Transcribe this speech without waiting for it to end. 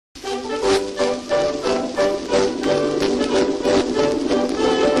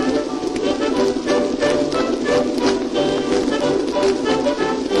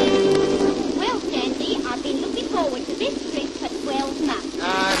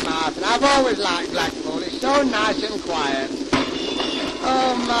I've always liked Blackpool. It's so nice and quiet.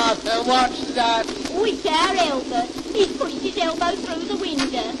 Oh, Martha, what's that? Oh, it's our Albert. He's pushed his elbow through the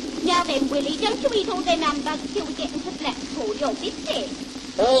window. Now then, Willie, don't you eat all them humbugs till we get into Blackpool. You'll be sick.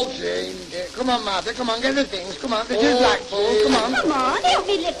 Oh, Jane, dear. Come on, Martha, come on, get the things. Come on, this is Blackpool. Come on. Come on, help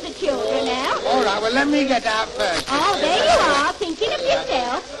me lift the children out. All right, well, let me get out first. Oh, there you are, thinking of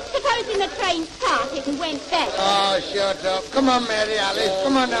yourself. Supposing the train started and went back. Oh, shut up. Come on, Mary Alice.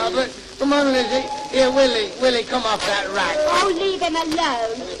 Come on, Albert. Come on, Lizzie. Here, Willie. Willie, come off that rack. Oh, leave him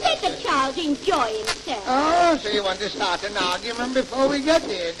alone. Let the child enjoy himself. Oh, so you want to start an argument before we get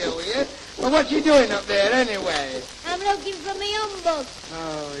here, do you? Well, what's he doing up there, anyway? I'm looking for me humbug.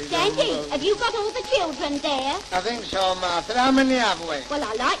 Oh, he's Sandy, humbug. have you got all the children there? I think so, Martha. How many have we? Well,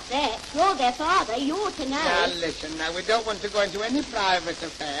 I like that. You're their father. You ought to know. Now, listen, now, we don't want to go into any private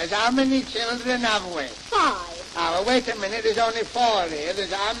affairs. How many children have we? 5. Well, wait a minute. There's only 4 here.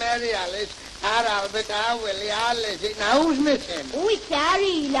 There's our Mary Alice, our Albert, our Willie, our Lizzie. Now, who's missing? Oh, it's our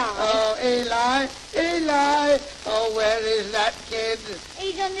Eli. Oh, Eli. Eli. Oh, where is that kid?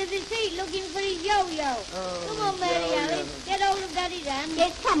 He's under the seat looking for his yo-yo. Oh, Come on, Mary yo-yo. Alice. Get hold of Daddy's hand.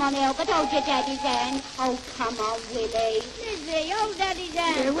 Yes, come on, Albert. Hold your Daddy's hand. Oh, come on, Willie. Lizzie, hold Daddy's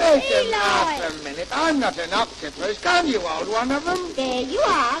hand. Hey, wait Eli. a minute. I'm not an octopus. Can't you hold one of them? There you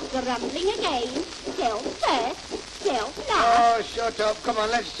are, grumbling again. Self first, self last. Oh, shut up. Come on,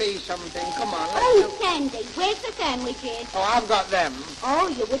 let's see something. Come on, let's Oh, do... Sandy, where's the sandwiches? Oh, I've got them. Oh,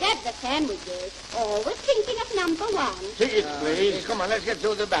 you would have the sandwiches. Always thinking of number 1. Tickets, please. Come on, let's get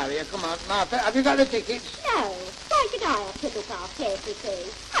through the barrier. Come on, Martha. Have you got the tickets? No, why should I have to look after everything?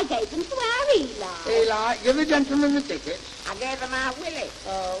 I gave them to our Eli. Eli, give the gentleman the tickets. I gave them out, Willie.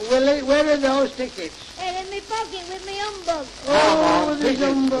 Willie, where are those tickets? They're in my pocket with me humbug. Oh, the tickets,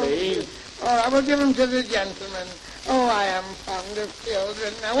 jumbo. please. All right, we'll give them to the gentleman. Oh, I am fond of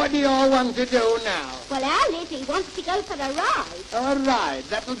children. Now, what do you all want to do now? Well, our Lizzie wants to go for a ride. Oh, a ride.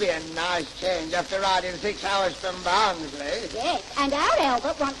 That'll be a nice change after riding 6 hours from Barnsley. Yes, and our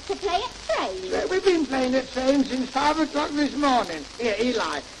Albert wants to play at train. We've been playing at train since 5 o'clock this morning. Here,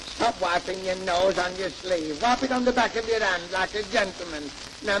 Eli, stop wiping your nose on your sleeve. Wipe it on the back of your hand like a gentleman.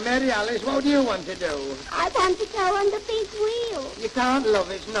 Now, Mary Alice, what do you want to do? I want to go on the big wheel. You can't, love.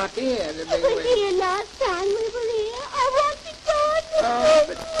 It's not here, the It big was wheel. here last time we were here. I want to go on the Oh,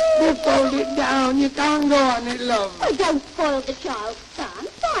 big but you wheel. fold it down. You can't go on it, love. Oh, don't spoil the child's fun.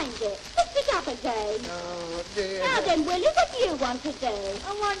 Find it. Lift it up again. Oh, dear. Now then, Willie, what do you want to do?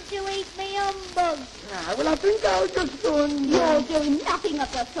 I want to eat me humbug. Ah, well, I think I'll just go and... You're doing nothing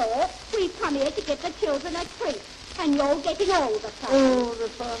of the sort. We've come here to get the children a treat. And you're getting all the fun. Oh, the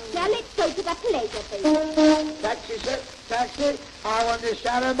fun. Now let's go to the pleasure field. Taxi, sir. Taxi. I want a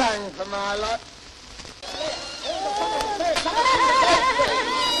sarabang for my lot.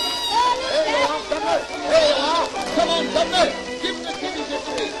 There you are. Come on, Governor. Give the kiddies a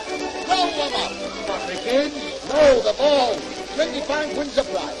treat. Roll them up. What, the kids? No, the ball. 25 wins the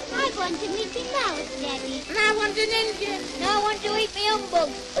prize. I want to Mickey Mouse, Daddy. And I want an engine. And I want to eat me humbug.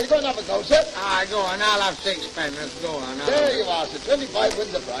 Are you going to have a go, sir? Ah, go on. I'll have 6 pence. Go on. There you are, sir. 25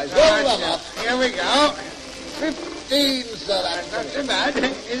 wins the prize. Roll Right, them up. here we go. 15, sir. That's Not too bad.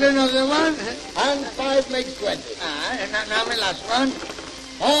 Is another one? And 5 makes 20. Ah, and now my last one.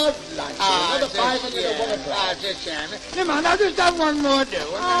 Hard lunch. Another it's 5 a and you'll shame. win a prize. It's a shame. Come on, I'll just have one more do.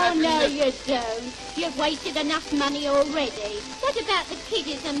 Oh, no, you don't. You've wasted enough money already. What about the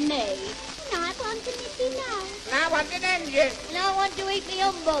kiddies and me? And I want a Mickey Mouse. And I want an engine. And I want to eat me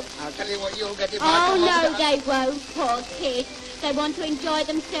humbug. I'll tell you what, you'll get if I Oh, come no, up- they won't, poor kids. They want to enjoy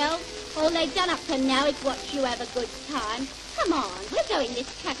themselves. All they've done up to now is watch you have a good time. Come on, we're going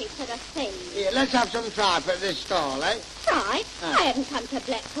this traffic for the sea. Here, let's have some tripe at this stall, eh? Tripe? Ah. I haven't come to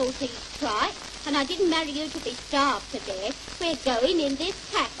Blackpool to eat tripe. And I didn't marry you to be starved to death. We're going in this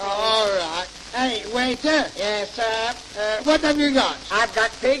taxi. All right. Hey, waiter. Yes, sir. What have you got? I've got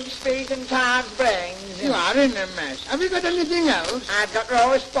pig's feet and calf's brains. You are in a mess. Have you got anything else? I've got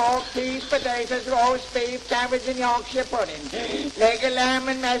roast pork, peas, potatoes, roast beef, cabbage and Yorkshire pudding. Leg of lamb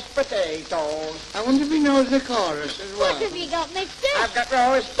and mashed potatoes. I wonder if he knows the chorus as well. What have you got, mister? I've got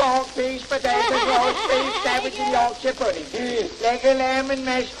roast pork, peas, potatoes, roast beef, cabbage and Yorkshire pudding. Leg of lamb and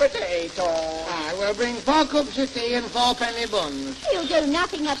mashed potatoes. I will bring 4 cups of tea and 4 penny buns. He'll do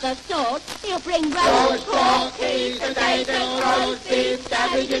nothing of the sort. He'll bring Roast roast pork, peas, potatoes, roast beef,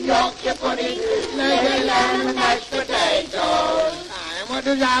 cabbage and Yorkshire pudding, leg of lamb and mashed potatoes. Aye, and what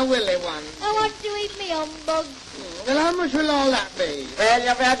does our Willie want? I want to eat me humbug. Well, how much will all that be? Well,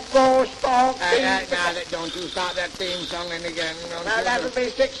 you've had ghost talk. Now, don't you start that theme song in again. Well, that'll be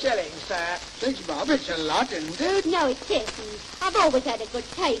 6 shillings, sir. 6 bob, it's a lot, isn't it? No, it isn't. I've always had a good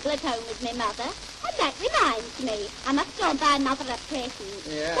table at home with my mother. And that reminds me, I must go and buy Mother a present.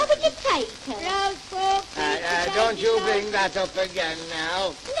 Yeah. What would you take her? Roast pork, Don't you bring that up again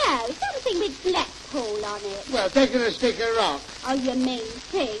now. No, something with Blackpool on it. Well, take her a stick of rock. Oh, you mean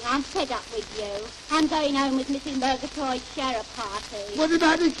thing. I'm fed up with you. I'm going home with Mrs. Murgatroyd's share party. What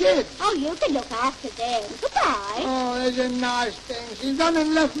about the kids? Oh, you can look after them. Goodbye. Oh, there's a nice thing. She's gone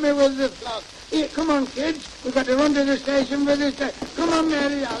and left me with the flock. Here, come on, kids. We've got to run to the station for this day. Come on,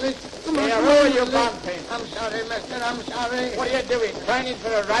 Mary Alice. Come on. Here, come who on, are you Alice. bumping? I'm sorry, mister. I'm sorry. What are you doing? Training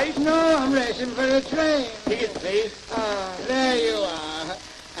for a race? No, I'm racing for a train. Ticket, please. Ah, there you are.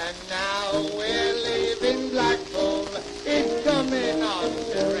 And now we're leaving Blackpool. It's coming on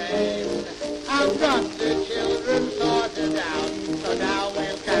to rain. I've got the children sorted out, so now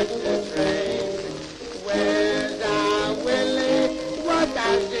we'll catch the train. Where's our Willie? What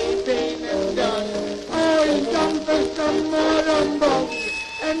has he been and done? Oh, he's gone for some more humbug.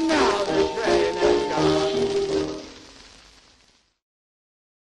 And now